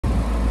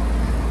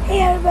Hey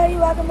everybody,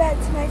 welcome back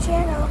to my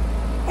channel.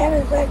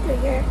 Emma Collector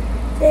here.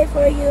 Today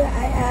for you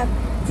I have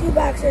 2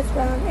 boxes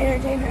from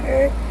Entertainment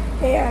Earth.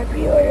 They are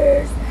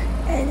pre-orders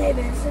and they've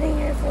been sitting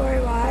here for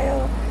a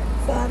while.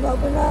 So I'm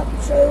opening up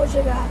and show you what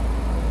you got.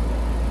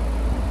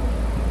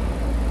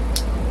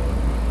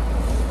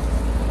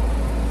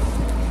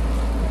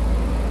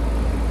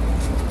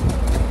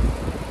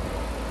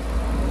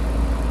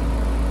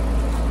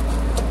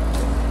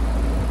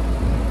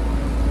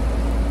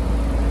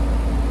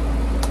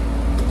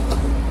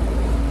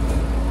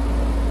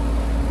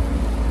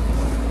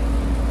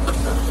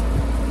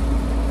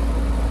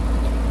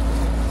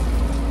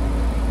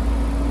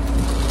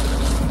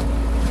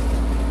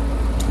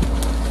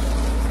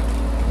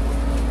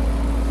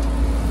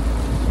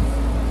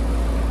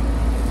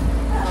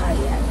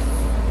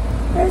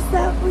 First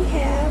up, we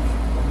have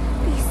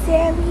the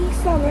Sally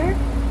Summer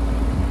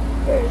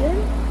version.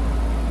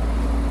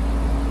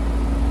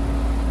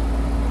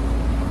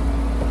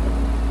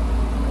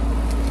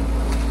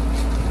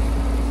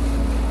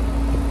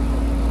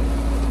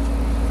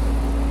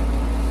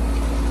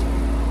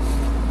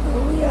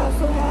 We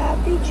also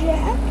have the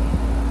Jack.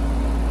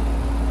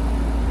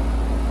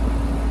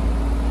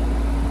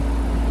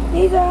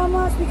 These are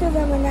almost because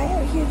I'm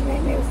a huge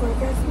Nightmare Before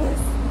Christmas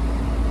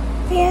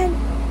fan.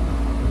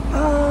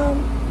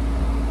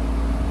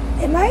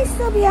 It might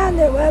still be on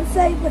their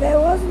website, but I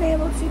wasn't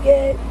able to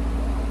get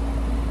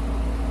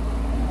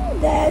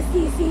the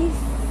STC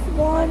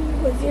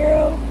one with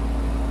 0.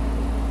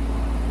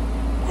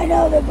 I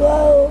know the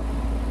glow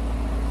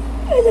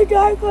and the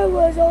dark one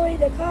was only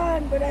the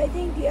con, but I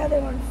think the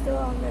other one's still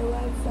on their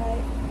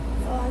website.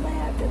 So I might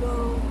have to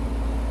go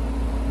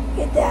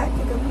get that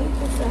to complete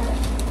the set.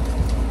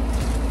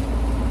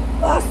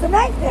 Lost the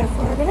knife there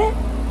for a minute.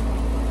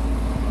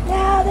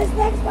 Now, this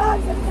next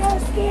box, I'm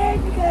kind of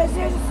scared because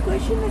there's a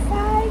squish in the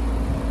side.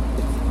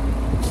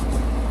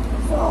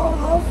 So,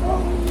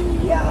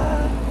 hopefully,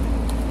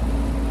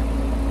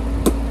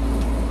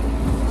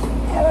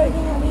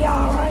 everything will be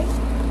alright.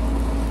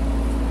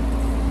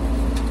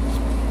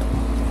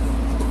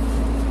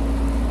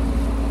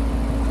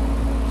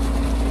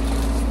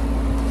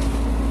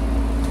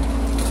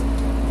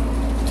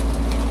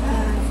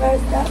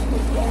 First up, we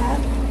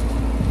have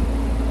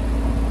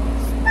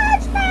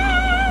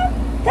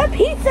the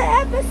pizza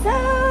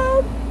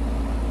episode!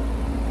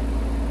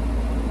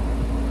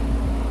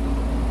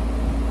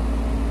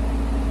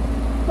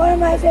 One of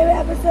my favorite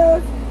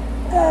episodes.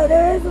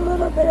 There is a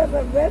little bit of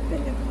a rip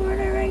in the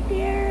corner right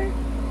there.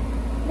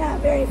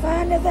 Not very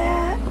fond of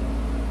that.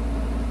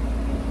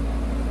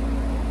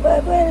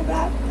 But put it in the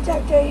back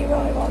protector, you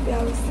really won't be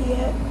able to see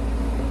it.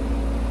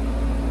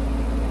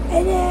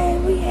 And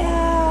then we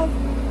have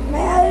my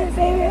other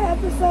favorite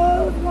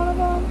episode, one of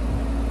them,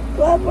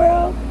 Glove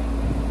World.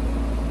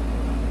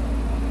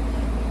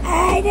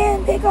 I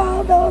didn't pick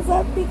all those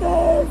up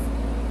because,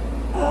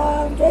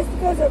 just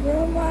because of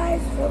room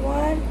wise for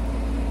one,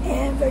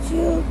 and for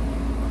two,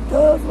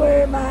 those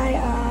were my,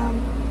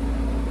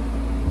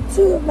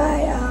 2 of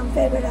my,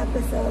 favorite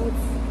episodes.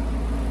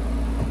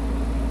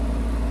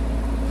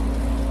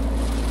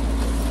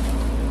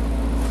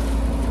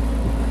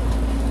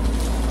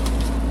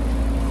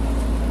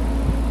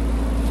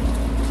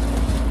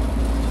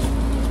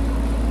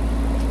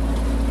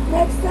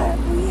 Next up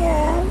we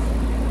have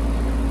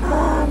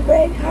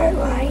Braveheart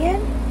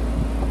Lion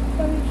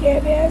from the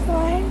Care Bears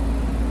line.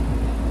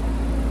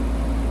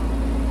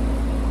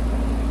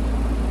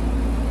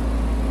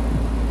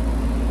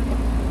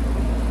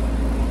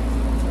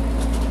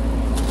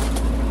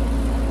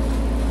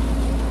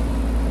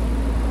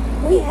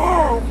 We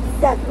have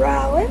Seth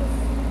Rollins.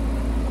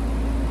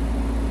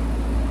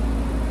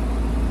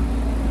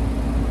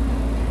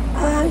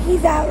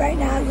 He's out right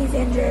now, he's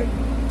injured.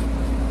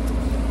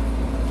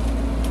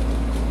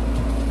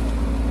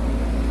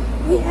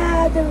 We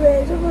have the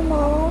Razor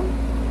Ramon.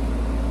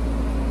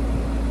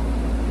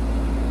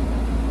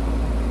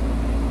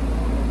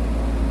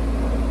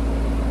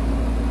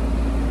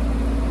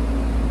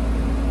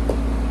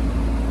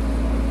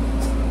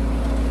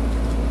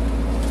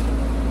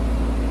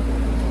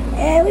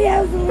 And we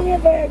have Zelina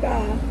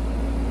Vega.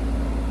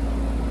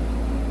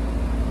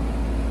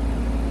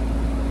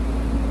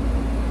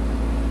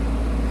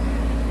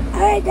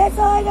 Alright, that's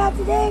all I got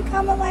today.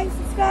 Comment, like,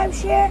 subscribe,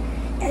 share,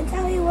 and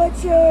tell me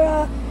what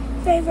your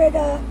favorite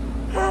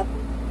pop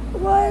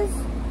was.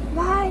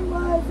 Mine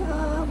was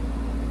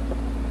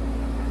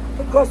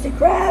the Krusty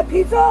Krab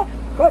pizza.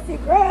 Krusty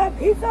Krab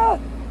pizza.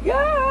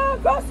 Yeah,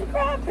 Krusty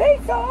Krab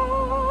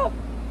pizza.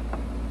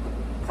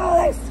 Comment,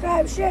 like,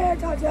 subscribe, share.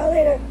 Talk to y'all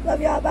later.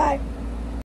 Love y'all. Bye.